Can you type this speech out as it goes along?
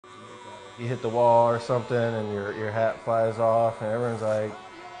You hit the wall or something and your hat flies off and everyone's like,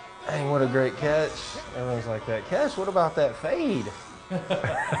 dang, what a great catch. Everyone's like, that catch, what about that fade?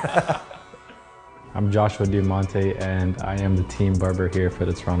 I'm Joshua Diamante and I am the team barber here for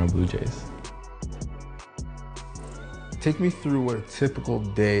the Toronto Blue Jays. Take me through what a typical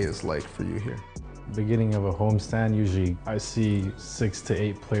day is like for you here. Beginning of a homestand, usually I see 6 to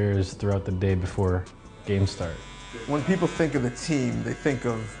 8 players throughout the day before games start. When people think of the team, they think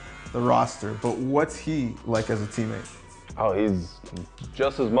of the roster, but what's he like as a teammate? Oh, he's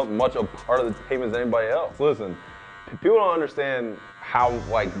just as much a part of the team as anybody else. Listen, people don't understand how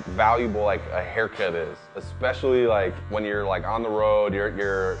valuable a haircut is, especially when you're on the road,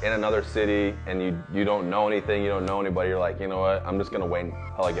 you're in another city and you don't know anything, you don't know anybody. You're like, you know what? I'm just gonna wait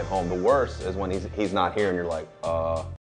until I get home. The worst is when he's not here and you're like,